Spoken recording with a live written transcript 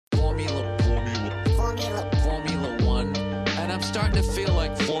starting to feel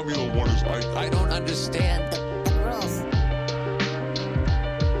like Formula One is. I don't understand the rules.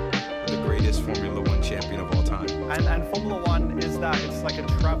 The greatest Formula One champion of all time. And Formula One is that it's like a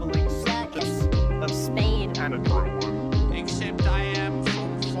traveling circus of Spain and adrenaline. Except I am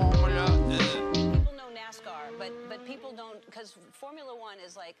from Formula. People know NASCAR, but people don't, because Formula One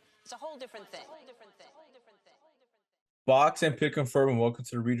is like, it's a whole different thing. Box and Pick Confirm, and welcome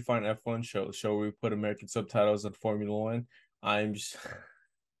to the Redefined F1 show, the show where we put American subtitles on Formula One. I'm just...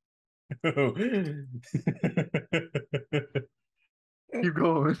 Keep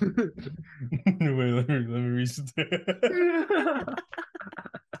going. Wait, let me reset.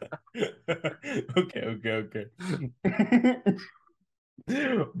 Okay.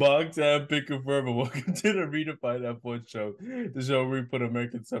 Box and Pick Confirm, and welcome to the Redefined F1 show, the show where we put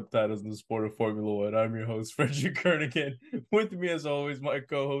American subtitles in the sport of Formula One. I'm your host, Frederick Kernigan. With me, as always, my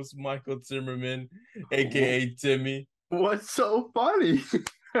co-host, Michael Zimmerman, a.k.a. Timmy. What's so funny?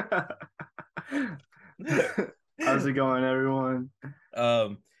 How's it going, everyone?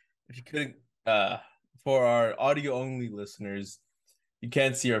 If you couldn't, for our audio-only listeners, you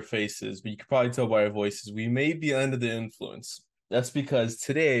can't see our faces, but you can probably tell by our voices, we may be under the influence. That's because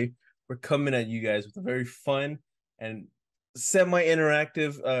today we're coming at you guys with a very fun and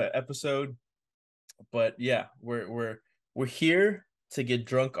semi-interactive episode. But yeah, we're here to get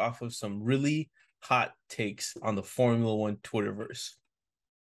drunk off of some really hot takes on the Formula One Twitterverse.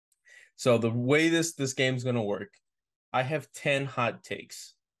 So the way this game's gonna work, I have 10 hot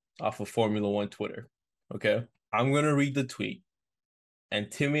takes off of Formula One Twitter. Okay, I'm gonna read the tweet, and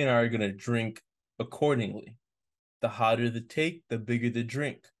Timmy and I are gonna drink accordingly. The hotter the take, the bigger the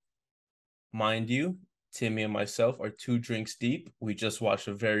drink. Mind you, Timmy and myself are 2 drinks deep. We just watched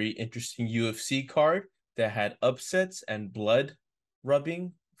a very interesting UFC card that had upsets and blood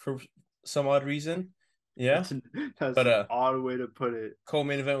rubbing for some odd reason. Yeah. That's but an odd way to put it.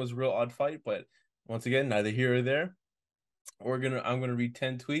 Co-main event was a real odd fight, but once again, neither here or there. I'm gonna read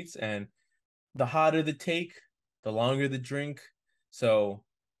 10 tweets, and the hotter the take, the longer the drink. So,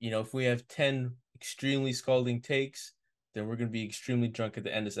 if we have 10 extremely scalding takes, then we're going to be extremely drunk at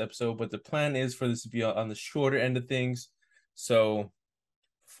the end of this episode. But the plan is for this to be on the shorter end of things. So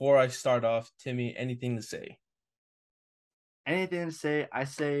before I start off, Timmy, anything to say? Anything to say? I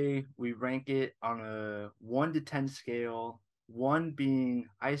say we rank it on a 1 to 10 scale, 1 being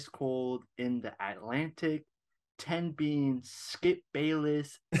ice cold in the Atlantic, 10 being Skip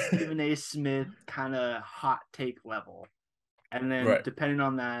Bayless, Stephen A. Smith kind of hot take level. And then depending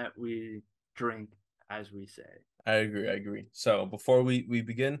on that, we drink as we say. I agree. So before we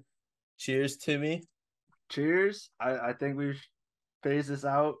begin, cheers, Timmy. Cheers. I think we should phase this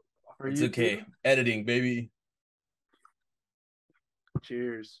out for it's you. It's okay. Editing, baby.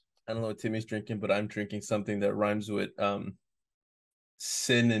 Cheers. I don't know what Timmy's drinking, but I'm drinking something that rhymes with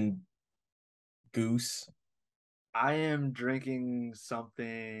sin and goose. I am drinking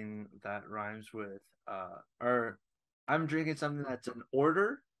something that rhymes with I'm drinking something that's an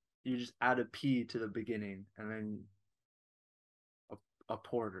order. You just add a P to the beginning, and then a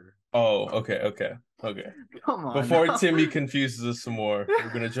porter. Oh, okay. Come on. Before Timmy confuses us some more,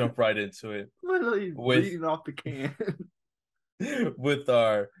 we're gonna jump right into it. Literally reading off the can. with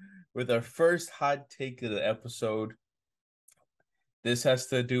our first hot take of the episode. This has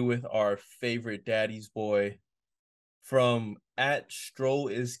to do with our favorite daddy's boy from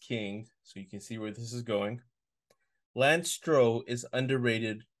 @StrollIsKing, so you can see where this is going. Lance Stroll is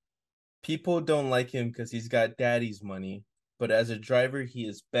underrated. People don't like him because he's got daddy's money, but as a driver, he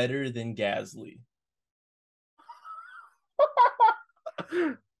is better than Gasly.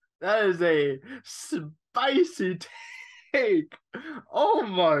 That is a spicy take. Oh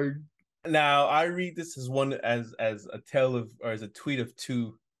my! Now I read this as a tweet of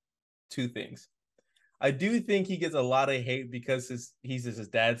two things. I do think he gets a lot of hate because he's his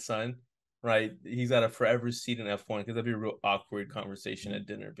dad's son. Right, he's got a forever seat in F1 because that'd be a real awkward conversation at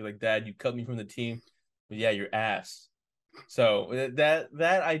dinner. Be like, Dad, you cut me from the team, but yeah, your ass. So that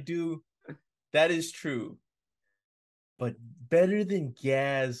is true. But better than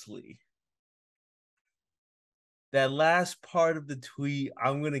Gasly. That last part of the tweet,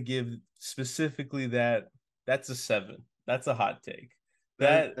 I'm gonna give specifically that's a 7. That's a hot take.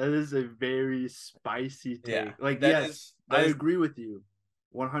 That is a very spicy take. Yeah, I agree with you,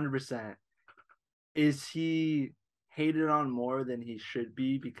 100%. Is he hated on more than he should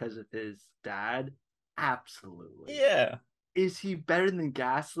be because of his dad? Absolutely. Yeah. Is he better than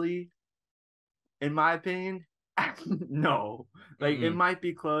Gasly? In my opinion, no. It might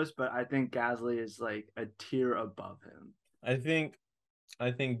be close, but I think Gasly is like a tier above him. I think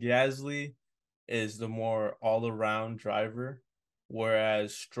Gasly is the more all-around driver,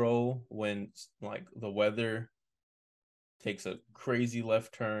 Whereas Stroll, when like the weather takes a crazy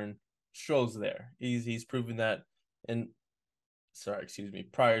left turn, Stroll's there. He's proven that in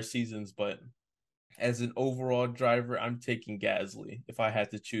prior seasons, but as an overall driver, I'm taking Gasly if I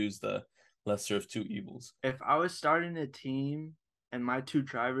had to choose the lesser of two evils. If I was starting a team and my two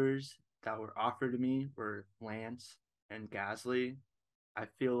drivers that were offered to me were Lance and Gasly, I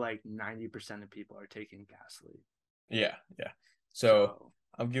feel like 90% of people are taking Gasly. Yeah. So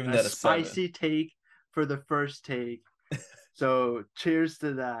I'm giving that a spicy 7. take for the first take. So cheers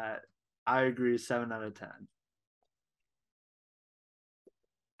to that. I agree, 7 out of 10.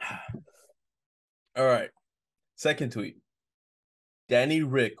 All right. Second tweet. Danny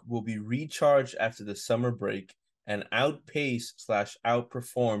Rick will be recharged after the summer break and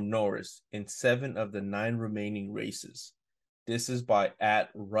outpace/outperform Norris in 7 of the 9 remaining races. This is by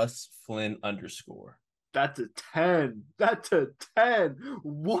 @RussFlynn_. That's a 10. That's a 10.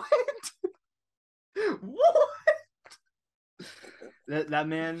 What? What? That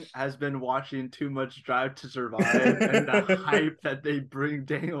man has been watching too much Drive to Survive and the hype that they bring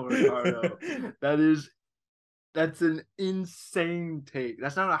Daniel Ricciardo. That's an insane take.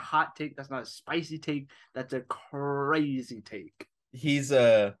 That's not a hot take. That's not a spicy take. That's a crazy take.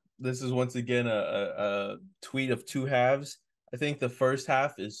 This is once again a tweet of two halves. I think the first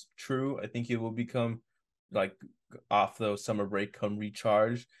half is true. I think he will become like off the summer break, come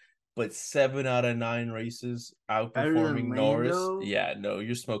recharged. But 7 out of 9 races outperforming Norris. Yeah, no,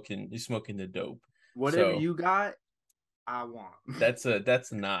 you're smoking the dope. Whatever you got, I want. That's a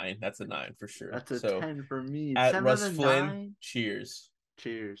 9. That's a 9 for sure. That's a 10 for me. @RussFlynn, cheers.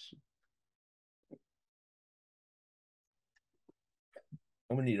 Cheers.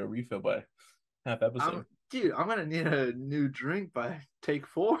 I'm gonna need a refill by half episode. I'm gonna need a new drink by take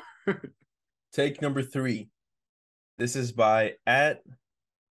 4. Take number 3. This is by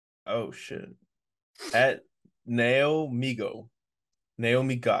 @Naomi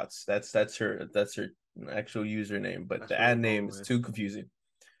Gotts. That's her actual username, but the ad name is too confusing.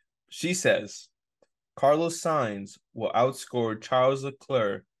 She says Carlos Sainz will outscore Charles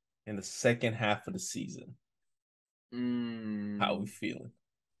Leclerc in the second half of the season. How are we feeling?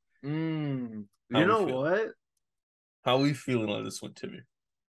 You know what? How are we feeling on this one, Timmy?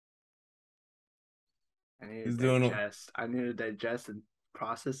 I need to digest and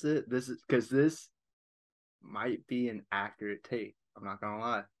process it. This might be an accurate take. I'm not gonna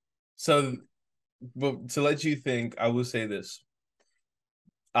lie. So, but to let you think, I will say this: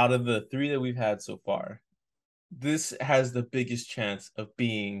 out of the 3 that we've had so far, this has the biggest chance of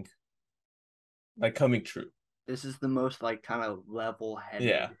being like coming true. This is the most like kind of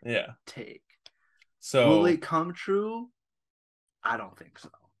level-headed take. So will it come true? I don't think so.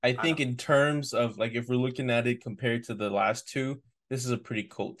 I think in terms of like if we're looking at it compared to the last 2, this is a pretty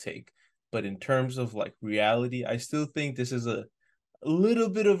cold take. But in terms of like reality, I still think this is a little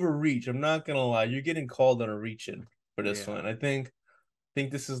bit of a reach. I'm not gonna lie, you're getting called on a reach-in for this one. I think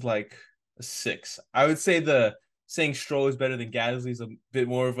this is like a 6. I would say saying Stroll is better than Gasly is a bit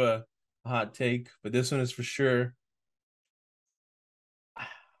more of a hot take, but this one is for sure.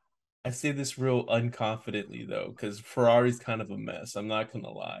 I say this real unconfidently though, because Ferrari's kind of a mess. I'm not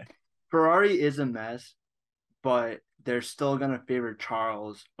gonna lie. Ferrari is a mess, but they're still gonna favor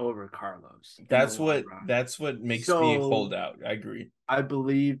Charles over Carlos. That's what makes me hold out. I agree. I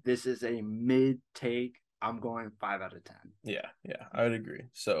believe this is a mid take. I'm going 5 out of 10. Yeah, I would agree.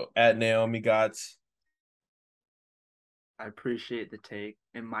 So @Naomi Gotts. I appreciate the take.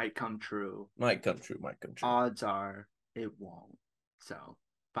 It might come true. Might come true. Odds are it won't. So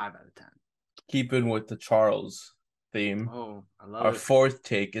 5 out of 10. Keeping with the Charles theme. Oh, I love Our it. 4th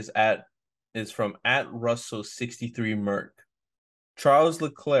take is from @Russell63 Merck. Charles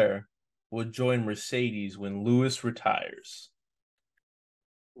Leclerc will join Mercedes when Lewis retires.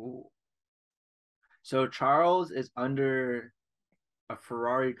 Ooh. So Charles is under a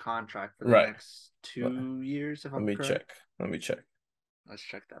Ferrari contract for the next 2 years, if I'm correct. Let me check. Let's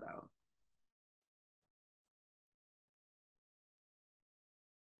check that out.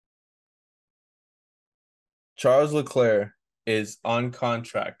 Charles Leclerc is on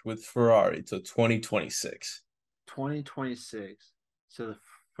contract with Ferrari till 2026. 2026. So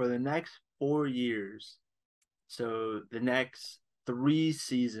for the next 4 years, so the next 3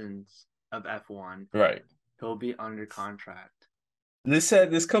 seasons of F1, right? He'll be under contract.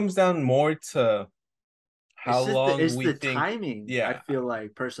 This comes down more to how long we think. Timing. Yeah, I feel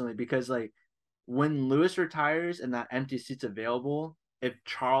like personally, because like when Lewis retires and that empty seat's available, if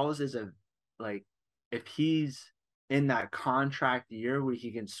Charles is if he's in that contract year where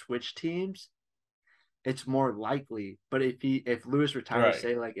he can switch teams, it's more likely. But if Lewis retires, Right.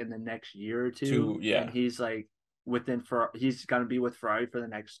 say like in the next year or Two, two, yeah. and he's like he's gonna be with Ferrari for the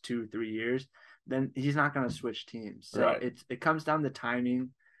next 2-3 years, then he's not gonna switch teams. So Right. it comes down to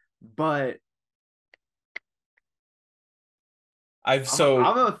timing. But I'm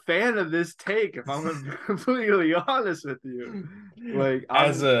a fan of this take, if I'm gonna be completely honest with you. Like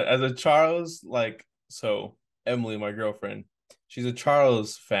as a Charles, like, so Emily, my girlfriend, she's a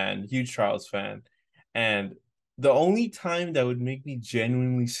Charles fan, huge Charles fan. And the only time that would make me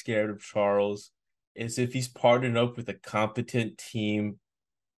genuinely scared of Charles is if he's partnered up with a competent team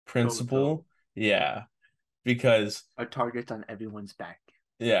principal. Toto, Yeah. Because a target on everyone's back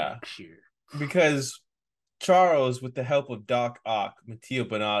yeah. next year. Because Charles, with the help of Doc Ock, Matteo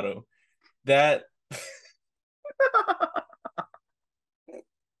Bonato, that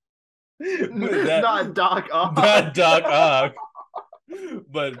Not Doc Ock. Not Doc Ock.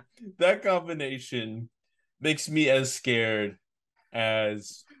 But that combination makes me as scared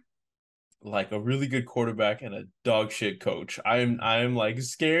as like a really good quarterback and a dog shit coach. I'm like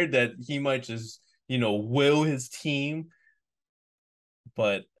scared that he might just, will his team.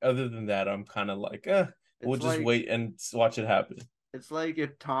 But other than that, I'm kind of like, we'll just wait and watch it happen. It's like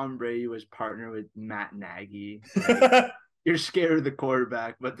if Tom Brady was partnered with Matt Nagy. Like, you're scared of the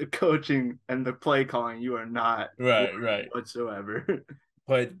quarterback, but the coaching and the play calling, you are not right whatsoever.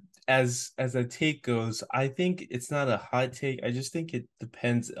 But as a take goes, I think it's not a hot take. I just think it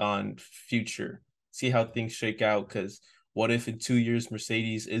depends on future. See how things shake out. Because what if in 2 years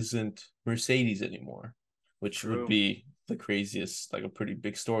Mercedes isn't Mercedes anymore, which would be the craziest, like a pretty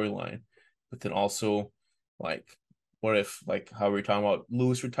big storyline. But then also, like, what if, like how we're talking about,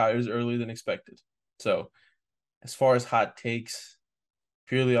 Lewis retires earlier than expected? So as far as hot takes,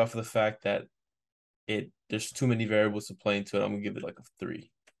 purely off of the fact that there's too many variables to play into it, I'm gonna give it like a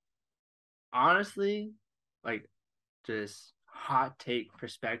 3. Honestly, like, just hot take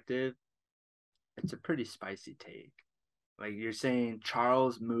perspective, it's a pretty spicy take. Like, you're saying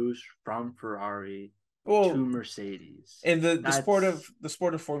Charles moves from Ferrari to Mercedes. In the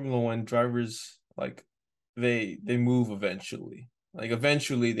sport of Formula One, drivers, like, they move eventually. Like,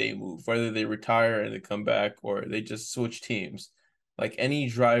 eventually they move, whether they retire and they come back or they just switch teams. Like, any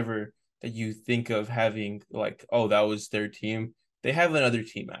driver that you think of having, like, oh, that was their team, they have another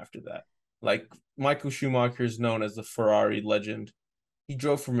team after that. Like, Michael Schumacher is known as the Ferrari legend. He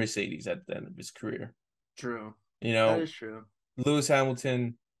drove for Mercedes at the end of his career. True. That is true. Lewis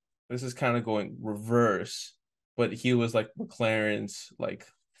Hamilton, this is kind of going reverse, but he was like McLaren's like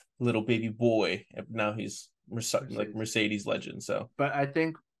little baby boy, and now he's like Mercedes legend. So, but I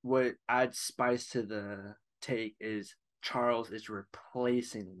think what adds spice to the take is Charles is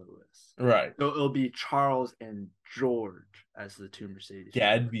replacing Lewis. Right. So it'll be Charles and George as the two Mercedes.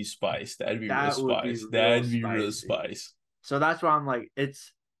 That'd be spice. That'd be real spice. That'd be real spice. So that's why I'm like,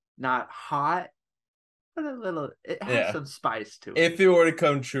 it's not hot, but it has some spice to it. If it were to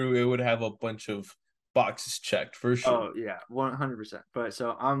come true, it would have a bunch of boxes checked for sure. Oh yeah, 100%. But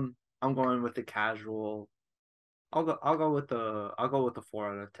so I'm going with the casual. I'll go with the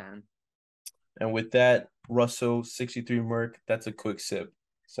 4 out of 10. And with that, Russell 63 Merc, that's a quick sip.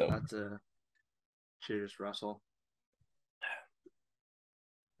 So that's a cheers, Russell.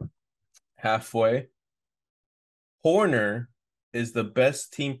 Halfway. Horner is the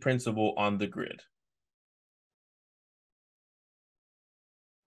best team principal on the grid.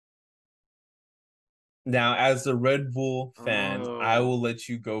 Now, as a Red Bull fan, I will let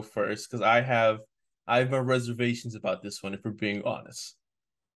you go first because I have my reservations about this one, if we're being honest.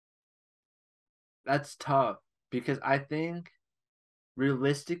 That's tough because I think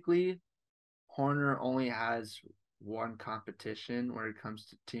realistically, Horner only has one competition when it comes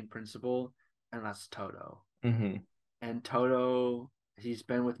to team principal, and that's Toto. Mm-hmm. And Toto, he's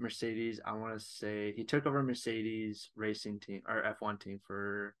been with Mercedes. I want to say he took over Mercedes racing team or F1 team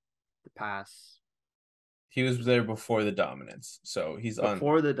for the past. He was there before the dominance, so he's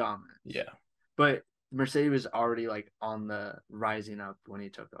before the dominance. Yeah, but Mercedes was already like on the rising up when he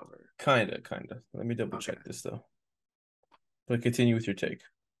took over. Kinda. Let me double check this though. But continue with your take.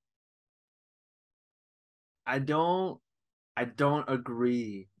 I don't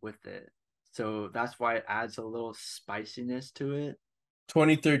agree with it. So that's why it adds a little spiciness to it.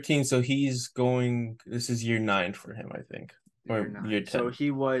 2013, so this is year 9 for him, I think. Or year 10. So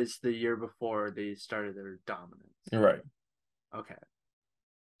he was the year before they started their dominance. You're right. Okay.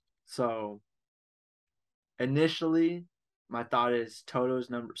 So initially, my thought is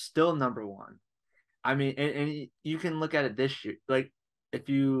Toto's still number 1. I mean, and you can look at it this year. Like, if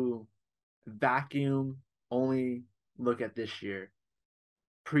you vacuum only look at this year,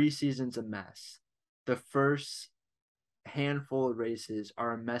 preseason's a mess. the first handful of races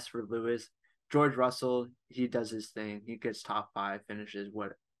are a mess for Lewis. George Russell, he does his thing. He gets top 5 finishes.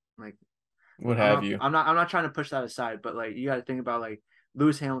 What have you. I'm not trying to push that aside, but like you got to think about like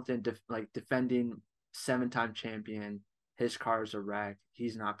Lewis Hamilton, defending 7-time champion. His car is a wreck.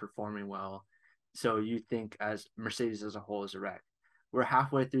 He's not performing well. So you think as Mercedes as a whole is a wreck. We're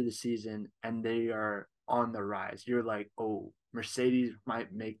halfway through the season and they are on the rise. You're like, oh, Mercedes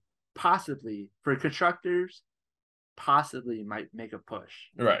might make possibly for constructors, possibly might make a push.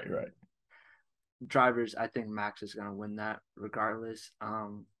 Right. Drivers, I think Max is going to win that regardless.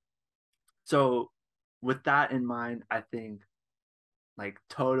 So with that in mind, I think like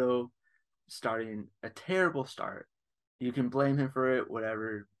Toto starting a terrible start. You can blame him for it,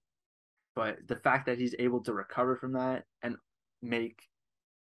 whatever. But the fact that he's able to recover from that and make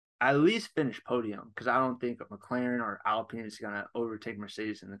at least finish podium, because I don't think McLaren or Alpine is going to overtake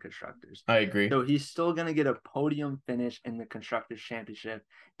Mercedes in the Constructors. I agree. So he's still going to get a podium finish in the Constructors Championship,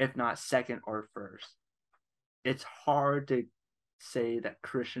 if not second or first. It's hard to say that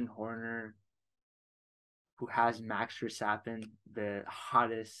Christian Horner, who has Max Verstappen, the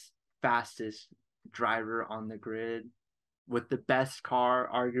hottest, fastest driver on the grid, with the best car,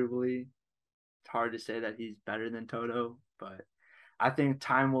 arguably, it's hard to say that he's better than Toto, but I think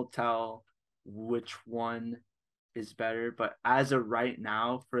time will tell which one is better. But as of right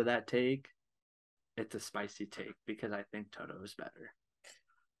now, for that take, it's a spicy take because I think Toto is better.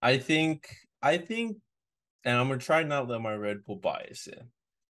 I think, and I'm gonna try not to let my Red Bull bias in,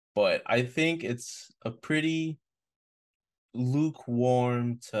 but I think it's a pretty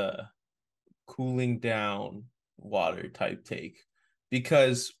lukewarm to cooling down water type take,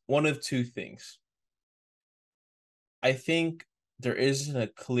 because one of two things. I think there isn't a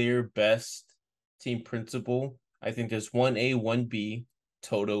clear best team principal. I think there's 1A, 1B,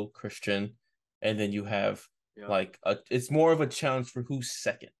 Toto, Christian, and then you have it's more of a challenge for who's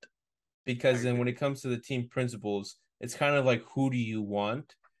second. Because then when it comes to the team principals, it's kind of like, who do you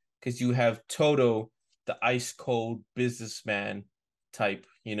want? Because you have Toto, the ice cold businessman type,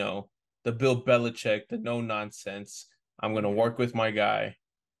 the Bill Belichick, the no nonsense. I'm going to work with my guy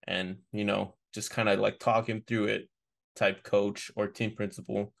and, just kind of like talk him through it type coach or team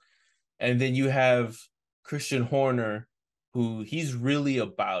principal. And then you have Christian Horner, who he's really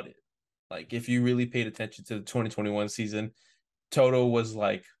about it. Like, if you really paid attention to the 2021 season, Toto was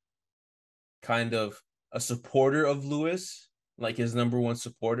like kind of a supporter of Lewis, like his number one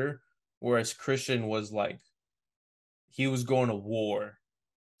supporter, whereas Christian was like, he was going to war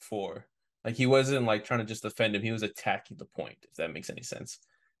for, like, he wasn't like trying to just defend him. He was attacking the point, if that makes any sense.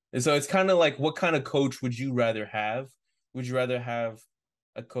 And so it's kind of like, what kind of coach would you rather have? Would you rather have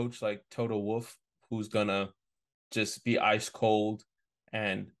a coach like Toto Wolff, who's gonna just be ice cold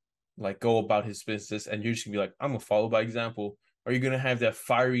and like go about his business, and you're just gonna be like, I'm gonna follow by example? Or are you gonna have that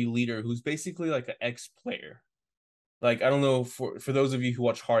fiery leader who's basically like an ex-player? Like, I don't know, for those of you who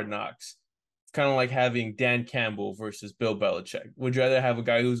watch Hard Knocks, it's kind of like having Dan Campbell versus Bill Belichick. Would you rather have a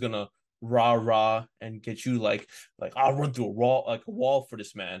guy who's gonna rah and get you like I'll run through a wall for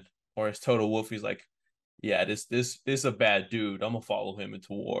this man, or is Toto Wolff, he's like, yeah, this is a bad dude, I'm gonna follow him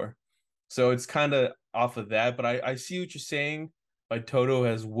into war? So it's kind of off of that. But I see what you're saying. Like, Toto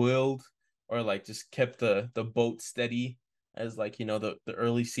has willed, or like just kept the boat steady as like, the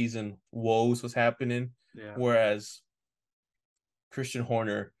early season woes was happening. Yeah. Whereas Christian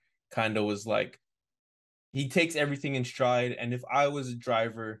Horner kind of was like, he takes everything in stride. And if I was a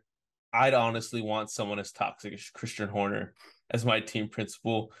driver, I'd honestly want someone as toxic as Christian Horner as my team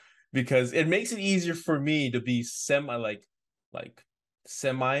principal, because it makes it easier for me to be semi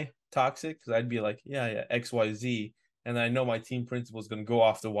toxic, because I'd be like, yeah, XYZ. And I know my team principal is going to go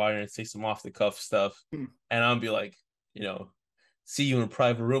off the wire and say some off the cuff stuff. And I'll be like, see you in a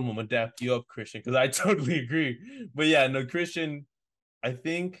private room, I'm going to dap you up, Christian, because I totally agree. But yeah, no, Christian, I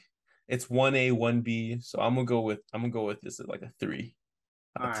think it's 1A, 1B. So I'm going to go with this at like a 3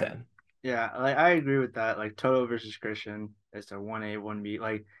 out of 10. Yeah, like I agree with that. Like, Toto versus Christian, it's a 1A, 1B.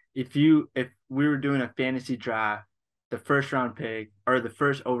 Like, if we were doing a fantasy draft, the first round pick or the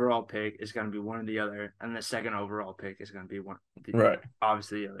first overall pick is going to be one or the other, and the second overall pick is going to be one, right?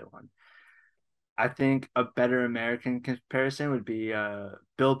 Obviously, the other one. I think a better American comparison would be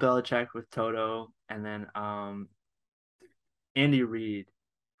Bill Belichick with Toto, and then Andy Reid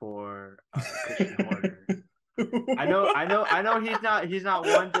for Christian Horner. I know he's not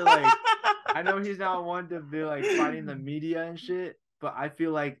one to like. I know he's not one to be like fighting the media and shit, but I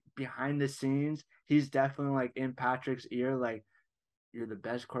feel like behind the scenes, he's definitely like in Patrick's ear, like, you're the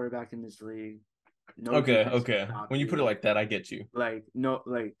best quarterback in this league. No, okay. When you put it like that, I get you. Like, no,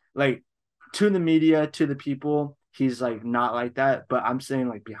 like to the media, to the people, he's like not like that. But I'm saying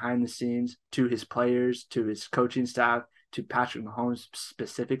like behind the scenes, to his players, to his coaching staff, to Patrick Mahomes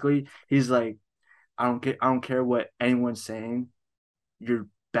specifically, he's like, I don't care what anyone's saying. You're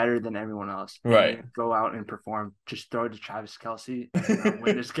better than everyone else. Right. Go out and perform. Just throw it to Travis Kelce and we're gonna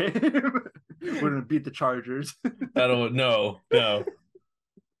win this game. We're gonna beat the Chargers. No.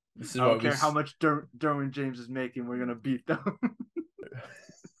 This is I don't care how much Derwin James is making. We're gonna beat them.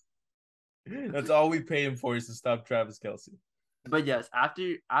 That's all we pay him for is to stop Travis Kelce. But yes,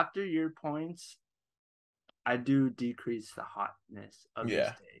 after your points, I do decrease the hotness of this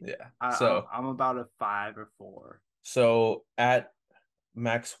take. So I'm about a 5 or 4. So at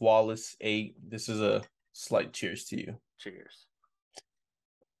Max Wallace 8, this is a slight cheers to you. Cheers.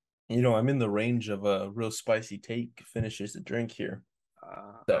 I'm in the range of a real spicy take. Finishes the drink here.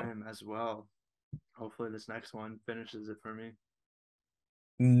 I am as well. Hopefully this next one finishes it for me.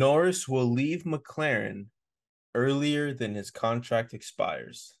 Norris will leave McLaren earlier than his contract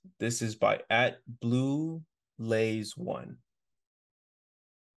expires. This is by at Blue Lays 1.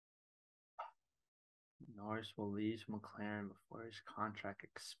 Norris will leave McLaren before his contract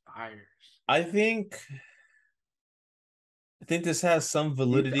expires. I think this has some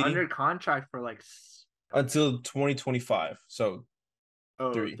validity. He's under contract for like until 2025. So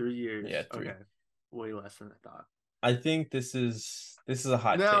 3 years. Yeah, 3. Okay. Way less than I thought. I think this is a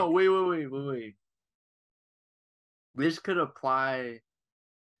hot take. No, wait. This could apply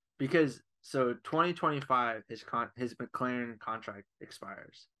because 2025 his McLaren contract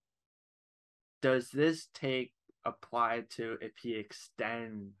expires. Does this take apply to if he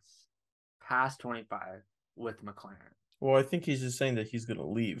extends past 25 with McLaren? Well, I think he's just saying that he's going to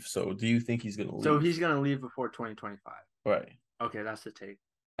leave. So do you think he's going to leave? So he's going to leave before 2025. Right. Okay, that's the take.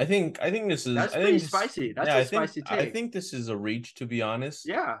 I think this is pretty spicy. That's a spicy take. I think this is a reach, to be honest.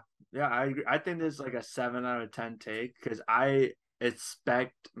 Yeah, I agree. I think this is like a 7 out of 10 take because I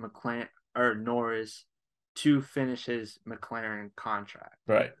expect McLaren or Norris to finish his McLaren contract.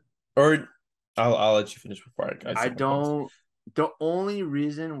 Right. Or I'll let you finish before I don't. The only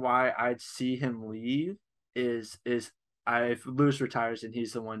reason why I'd see him leave is if Lewis retires and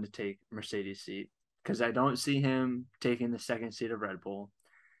he's the one to take Mercedes seat because I don't see him taking the second seat of Red Bull.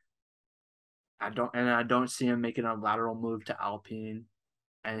 I don't see him making a lateral move to Alpine,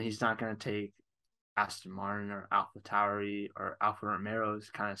 and he's not going to take Aston Martin or AlphaTauri or Alfa Romeo's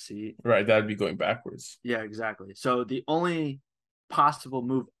kind of seat. Right, that'd be going backwards. Yeah, exactly. So the only possible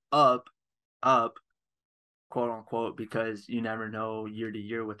move up, quote unquote, because you never know year to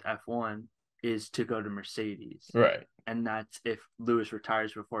year with F1, is to go to Mercedes. Right. And that's if Lewis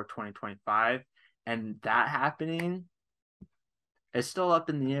retires before 2025, and that happening, it's still up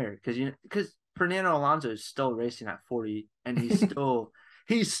in the air because Fernando Alonso is still racing at 40, and he's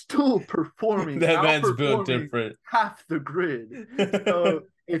still performing. That man's built different. Half the grid. So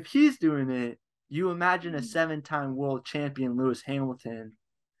if he's doing it, you imagine a 7-time world champion Lewis Hamilton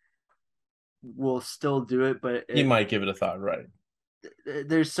will still do it, but he might give it a thought, right?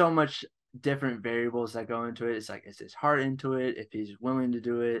 There's so much different variables that go into it. It's like, is his heart into it? If he's willing to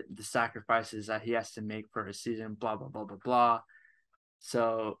do it, the sacrifices that he has to make for a season, blah, blah, blah, blah, blah.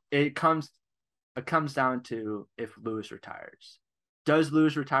 So it comes down to if Lewis retires. Does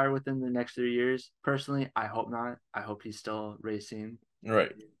Lewis retire within the next 3 years? Personally, I hope not. I hope he's still racing.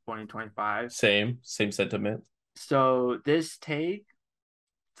 Right. 2025. Same sentiment. So this take,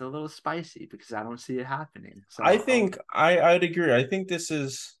 it's a little spicy because I don't see it happening. So I think I'd agree. I think this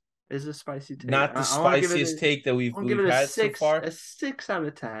is a spicy take. Not the spiciest take that we've had so far. A 6 out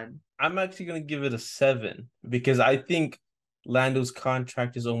of 10. I'm actually going to give it a 7 because I think Lando's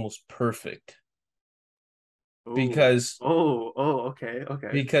contract is almost perfect. Ooh. Because okay.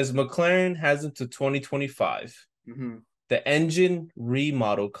 Because McLaren has until 2025. Mm-hmm. The engine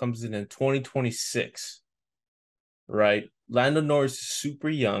remodel comes in 2026. Right? Lando Norris is super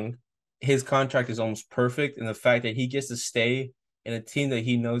young. His contract is almost perfect, and the fact that he gets to stay in a team that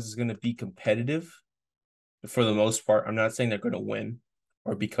he knows is going to be competitive for the most part. I'm not saying they're going to win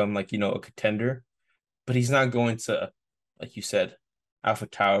or become a contender, but he's not going to, like you said,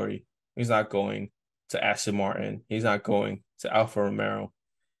 AlphaTauri. He's not going to Aston Martin. He's not going to Alfa Romeo.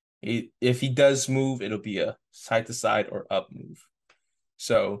 If he does move, it'll be a side-to-side or up move.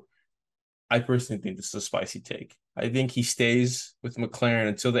 So I personally think this is a spicy take. I think he stays with McLaren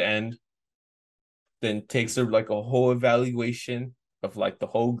until the end, then takes a whole evaluation of the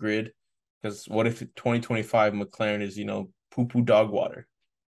whole grid. Because what if 2025 McLaren is, poo-poo dog water?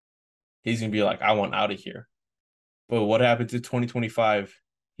 He's going to be like, I want out of here. But what happens in 2025?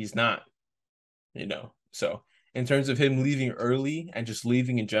 He's not, So in terms of him leaving early and just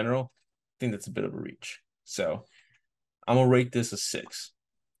leaving in general, think that's a bit of a reach. So I'm gonna rate this a 6.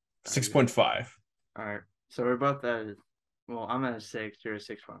 6.5. All right. So we're both at, well, I'm at a 6. You're a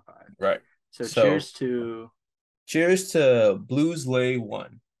 6.5. Right. So cheers to Blues Lay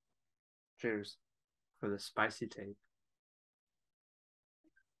 1. cheers for the spicy take.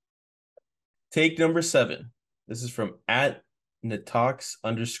 Take number 7. This is from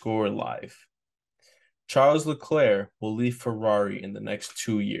 @Natox_live. Charles Leclerc will leave Ferrari in the next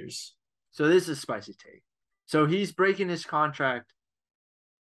 2 years. So this is a spicy take. So he's breaking his contract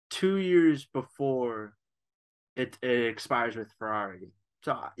 2 years before it expires with Ferrari.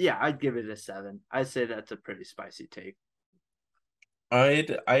 So yeah, I'd give it a 7. I'd say that's a pretty spicy take.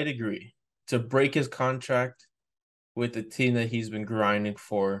 I'd agree. To break his contract with the team that he's been grinding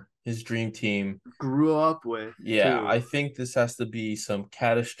for, his dream team. Grew up with. Yeah, too. I think this has to be some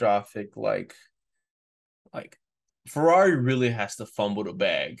catastrophic like Ferrari really has to fumble the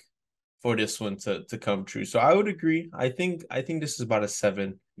bag for this one to come true. So I would agree. I think this is about a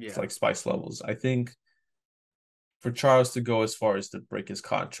 7. Yeah. It's like spice levels. I think for Charles to go as far as to break his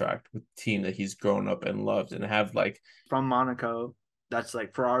contract with the team that he's grown up and loved and have like From Monaco, that's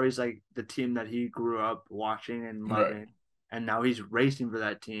like Ferrari's like the team that he grew up watching and loving. Right. And now he's racing for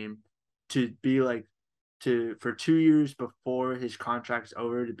that team to be like for 2 years before his contract's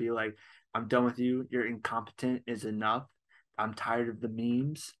over to be like, I'm done with you. You're incompetent is enough. I'm tired of the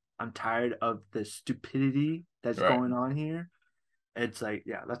memes. I'm tired of the stupidity that's Right. going on here. It's like,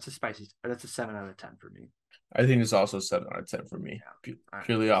 yeah, that's a 7 out of 10 for me. I think it's also 7 out of 10 for me. Yeah. All right.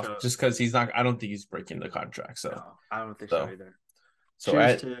 Purely off So- just because he's not. I don't think he's breaking the contract. So No, I don't think So- so either. so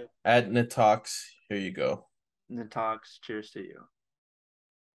Cheers to at Natox, here you go. the talks. Cheers to you.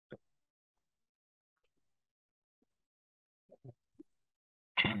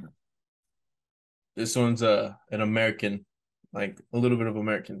 This one's an American, like a little bit of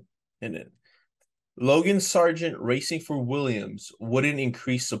American in it. Logan Sargent racing for Williams wouldn't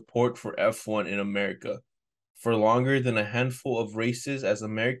increase support for F1 in America for longer than a handful of races, as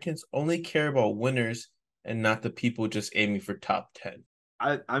Americans only care about winners and not the people just aiming for top 10.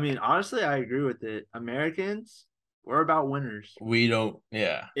 I mean, honestly, I agree with it. Americans, we're about winners. We don't,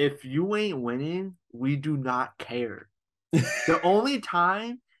 yeah. If you ain't winning, we do not care. The only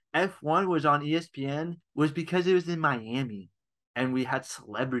time F1 was on ESPN was because it was in Miami and we had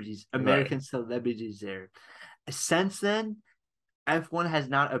celebrities, American celebrities there. Since then, F1 has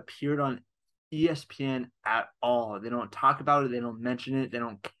not appeared on ESPN at all. They don't talk about it, they don't mention it, they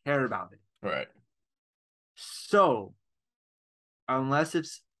don't care about it. Right. So, unless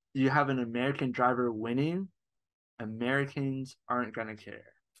it's you have an American driver winning, Americans aren't gonna care.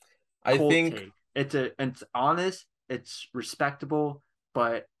 I Cold think take. It's honest, it's respectable,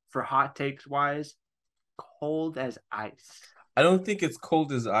 but for hot takes wise, cold as ice. I don't think it's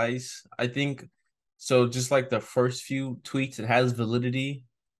cold as ice. I think so. Just like the first few tweets, it has validity,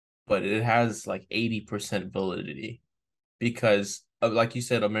 but it has like 80% validity because, like you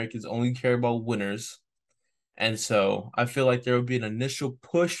said, Americans only care about winners. And so I feel like there would be an initial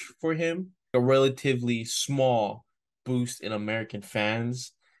push for him, a relatively small boost in American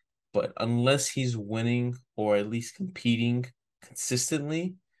fans. But unless he's winning or at least competing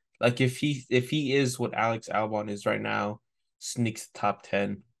consistently, like if he is what Alex Albon is right now, sneaks the top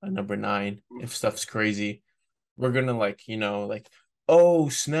 10 at number 9, if stuff's crazy, we're gonna like, oh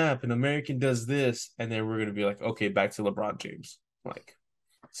snap, an American does this, and then we're gonna be like, okay, back to LeBron James. Like,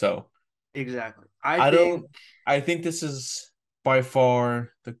 so Exactly. I think this is by far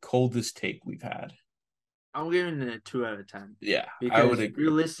the coldest take we've had. I'm giving it a 2 out of 10. Yeah, Because I would agree.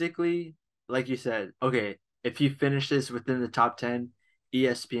 realistically, like you said, okay, if he finishes within the top 10,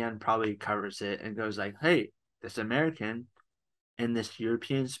 ESPN probably covers it and goes like, hey, this American in this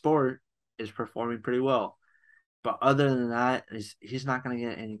European sport is performing pretty well. But other than that, he's not going to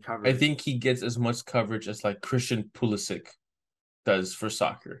get any coverage. I think he gets as much coverage as like Christian Pulisic does for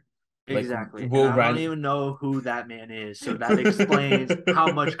soccer. Like, Exactly. Will And I Ran- don't even know who that man is, so that explains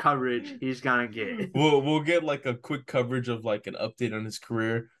how much coverage he's gonna get. We'll get like a quick coverage of like an update on his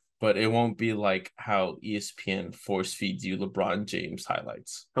career, but it won't be like how ESPN force feeds you LeBron James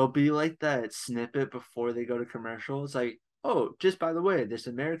highlights. He'll be like that snippet before they go to commercial. It's like, oh, just by the way, this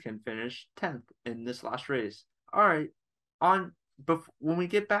American finished 10th in this last race. All right, when we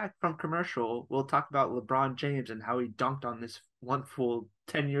get back from commercial, we'll talk about LeBron James and how he dunked on this one fool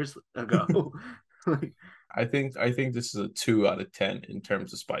 10 years ago. I think this is a 2 out of 10 in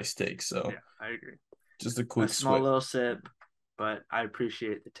terms of spice take. So yeah, I agree. just a A quick small switch. little sip, but I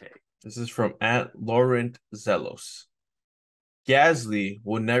appreciate the take. This is from @Laurent Zelos. Gasly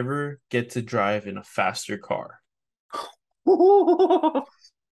will never get to drive in a faster car.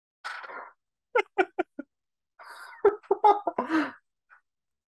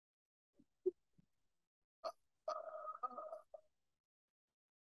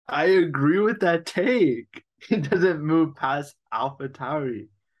 I agree with that take. He doesn't move past AlphaTauri.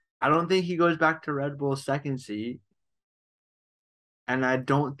 I don't think he goes back to Red Bull's second seat. And I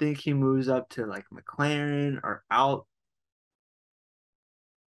don't think he moves up to like McLaren or out.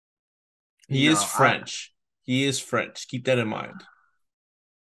 He No, is French. He is French. Keep that in mind.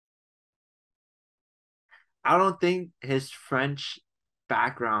 I don't think his French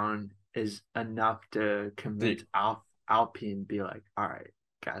background is enough to convince Alpine be like, all right,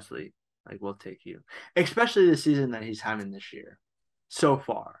 Gasly, like we'll take you. Especially the season that he's having this year. So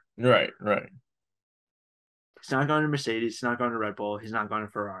far. Right. He's not going to Mercedes, he's not going to Red Bull, he's not going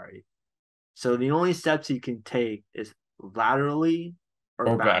to Ferrari. So the only steps he can take is laterally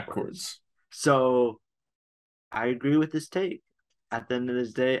or backwards. So I agree with this take. At the end of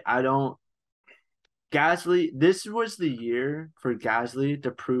this day, Gasly, this was the year for Gasly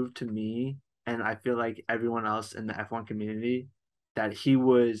to prove to me, and I feel like everyone else in the F1 community, that he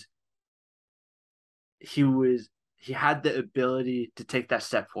had the ability to take that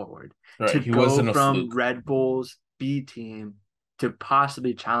step forward. Right. To he go wasn't from a fluke. Red Bull's B team to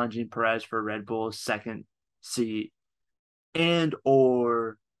possibly challenging Perez for Red Bull's second seat and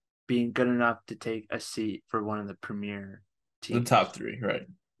or being good enough to take a seat for one of the premier teams. The top three, right.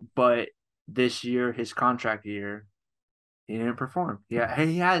 But this year, his contract year, he didn't perform. Yeah,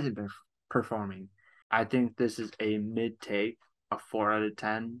 he hasn't been performing. I think this is a mid take, a 4 out of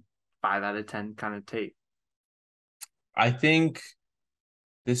 10, 5 out of 10 kind of take. I think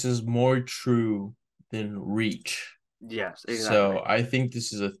this is more true than reach. Yes, exactly. So I think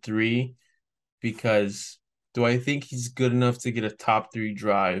this is a 3 because do I think he's good enough to get a top 3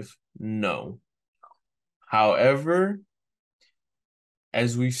 drive? No. However,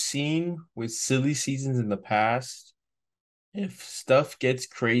 as we've seen with silly seasons in the past, if stuff gets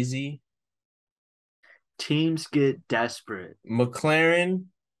crazy, teams get desperate. McLaren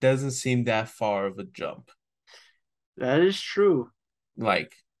doesn't seem that far of a jump. That is true.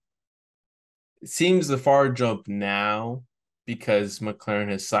 Like, it seems the far jump now because McLaren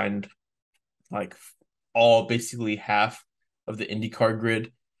has signed like basically half of the IndyCar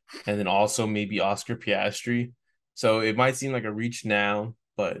grid and then also maybe Oscar Piastri. So it might seem like a reach now,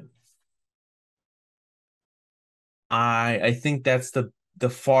 but I think that's the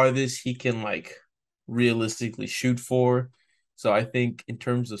farthest he can like realistically shoot for. So I think in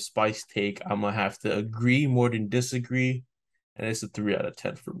terms of spice take, I'm gonna have to agree more than disagree, and it's a 3 out of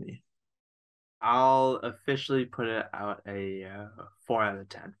 10 for me. I'll officially put it out a 4 out of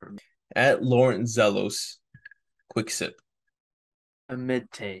 10 for me. At Lawrence Zelos, quick sip. A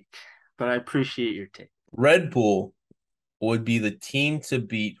mid take, but I appreciate your take. Red Bull would be the team to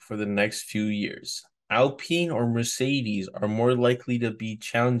beat for the next few years. Alpine or Mercedes are more likely to be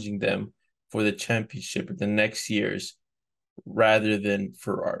challenging them for the championship in the next years rather than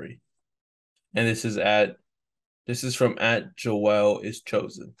Ferrari. And this is from at Joel is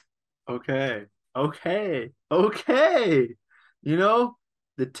chosen. Okay. You know,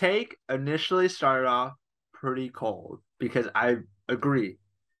 the take initially started off pretty cold because I agree.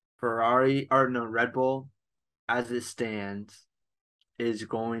 Red Bull, as it stands, is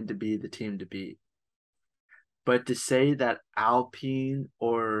going to be the team to beat. But to say that Alpine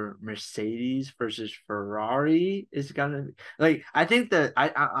or Mercedes versus Ferrari is gonna be like, I think that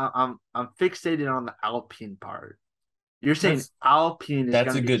I'm fixated on the Alpine part. You're saying Alpine is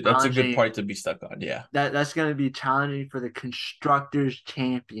that's a good part to be stuck on, yeah. That's gonna be challenging for the Constructors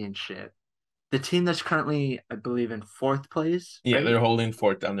Championship. The team that's currently, I believe, in 4th place. Yeah, right? they're holding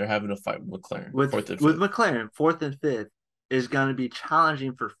 4th down. They're having a fight with McLaren. With McLaren, 4th and 5th is gonna be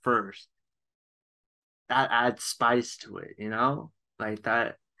challenging for 1st. That adds spice to it, you know? Like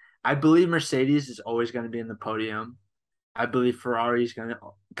that. I believe Mercedes is always going to be in the podium. I believe Ferrari is going to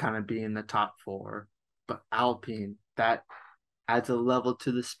kind of be in the top 4. But Alpine, that adds a level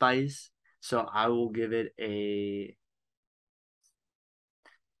to the spice. So I will give it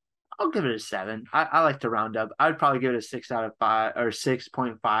I'll give it a 7. I like to round up. I'd probably give it a 6 out of 5 or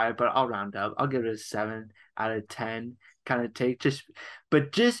 6.5, but I'll round up. I'll give it a 7 out of 10 kind of take. Just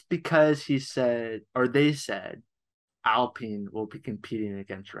because they said Alpine will be competing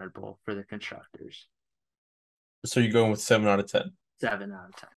against Red Bull for the constructors. So you're going with 7 out of 10? 7 out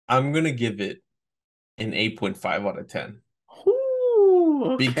of 10. I'm going to give it an 8.5 out of 10.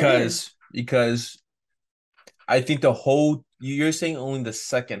 Ooh, okay. Because I think you're saying only the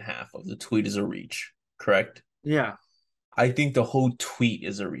second half of the tweet is a reach, correct? Yeah. I think the whole tweet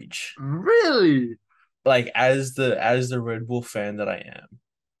is a reach. Really? Like as the Red Bull fan that I am,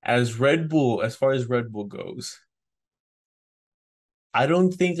 as far as Red Bull goes, I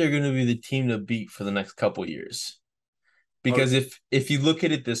don't think they're going to be the team to beat for the next couple years. Because if you look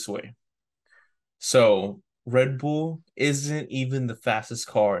at it this way, so Red Bull isn't even the fastest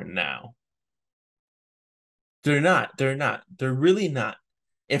car now. They're not. They're not. They're really not.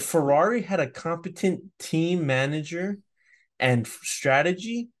 If Ferrari had a competent team manager and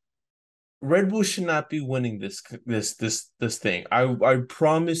strategy, Red Bull should not be winning this thing. I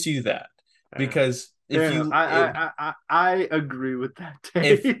promise you that. Because I agree with that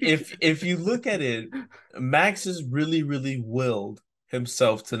take. if you look at it, Max has really willed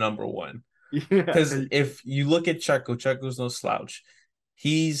himself to number one. Because if you look at Checo's no slouch.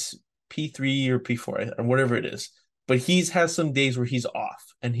 He's P3 or P4 or whatever it is, but he's has some days where he's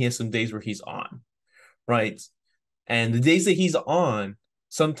off and he has some days where he's on, right? And the days that he's on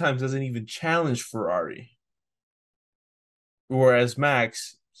sometimes doesn't even challenge Ferrari. Whereas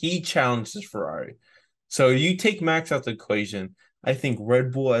Max, he challenges Ferrari. So you take Max out the equation, I think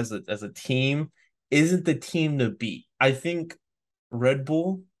Red Bull as a team isn't the team to beat. I think Red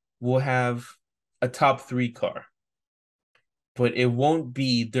Bull will have a top 3 car, but it won't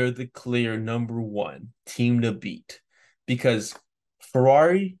be they're the clear number 1 team to beat, because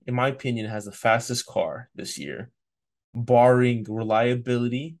Ferrari, in my opinion, has the fastest car this year, barring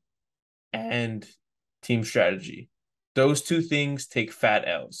reliability and team strategy. Those 2 things take fat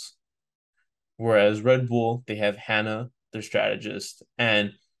L's. Whereas Red Bull, they have Hannah, their strategist,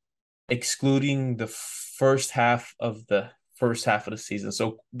 and excluding the first half of the season,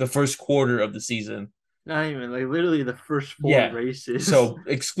 so the first quarter of the season. Not even, like, literally the first 4 races. So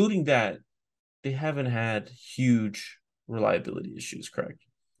excluding that, they haven't had huge reliability issues, correct?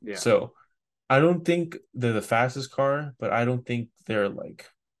 Yeah. So I don't think they're the fastest car, but I don't think they're like,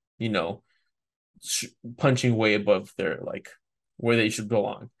 punching way above their like where they should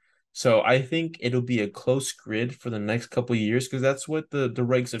belong. So I think it'll be a close grid for the next couple of years, because that's what the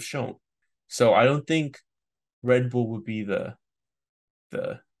regs have shown. So I don't think Red Bull would be the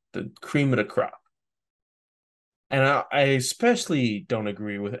cream of the crop. And I especially don't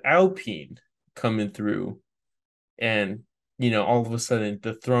agree with Alpine coming through and, all of a sudden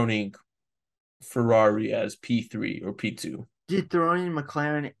dethroning Ferrari as P3 or P2. Dethroning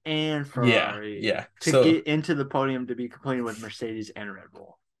McLaren and Ferrari. Yeah. To get into the podium to be competing with Mercedes and Red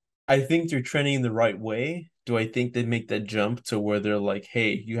Bull. I think they're trending the right way. Do I think they make that jump to where they're like,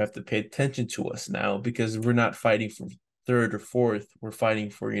 hey, you have to pay attention to us now because we're not fighting for 3rd or 4th. We're fighting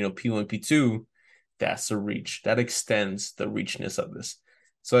for, P1, P2. That's a reach. That extends the reachness of this.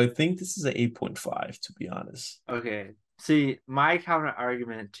 So I think this is an 8.5, to be honest. Okay. See, my counter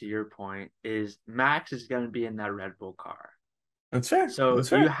argument to your point is Max is going to be in that Red Bull car. That's fair. So That's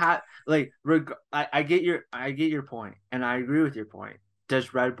fair. You have I get your point, and I agree with your point.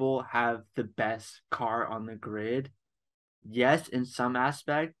 Does Red Bull have the best car on the grid? Yes, in some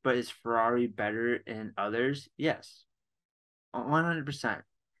aspect, but is Ferrari better in others? Yes. 100%.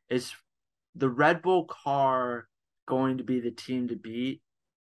 Is the Red Bull car going to be the team to beat?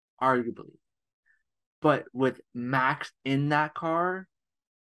 Arguably. But with Max in that car,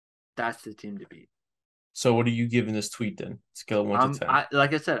 that's the team to beat. So what are you giving this tweet then? Scale of 1 to 10.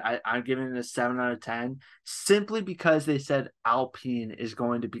 Like I said, I'm giving it a 7 out of 10 simply because they said Alpine is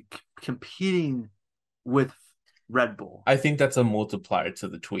going to be competing with Red Bull. I think that's a multiplier to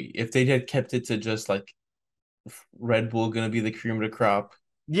the tweet. If they had kept it to just like Red Bull going to be the cream of the crop.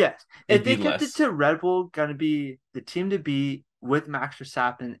 Yes. If they kept it to Red Bull going to be the team to beat with Max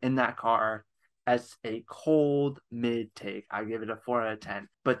Verstappen in that car, as a cold mid take, I give it a 4 out of 10.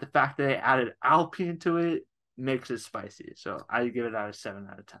 But the fact that they added Alpine to it makes it spicy. So I give it a 7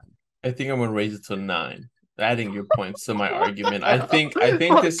 out of 10. I think I'm gonna raise it to 9. Adding your points to my argument. I think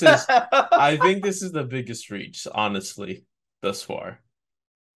this is the biggest reach, honestly, thus far.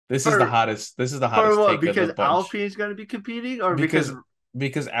 This is the hottest. This is the hottest what, take because of the bunch. Alpine is going to be competing, or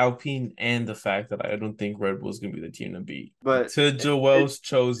because Alpine and the fact that I don't think Red Bull is going to be the team to beat. But to Joel's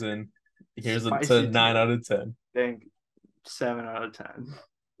chosen. Here's a 9 out of 10. Thank 7 out of 10.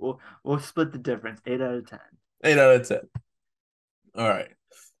 We'll split the difference. 8 out of 10. 8 out of 10. All right.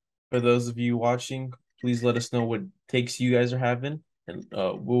 For those of you watching, please let us know what takes you guys are having, and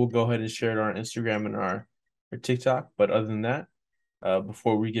we'll go ahead and share it on our Instagram and our TikTok. But other than that,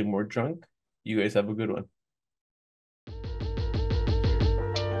 before we get more drunk, you guys have a good one.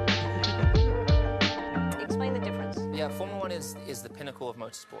 Explain the difference. Yeah, Formula One is the pinnacle of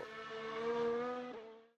motorsport.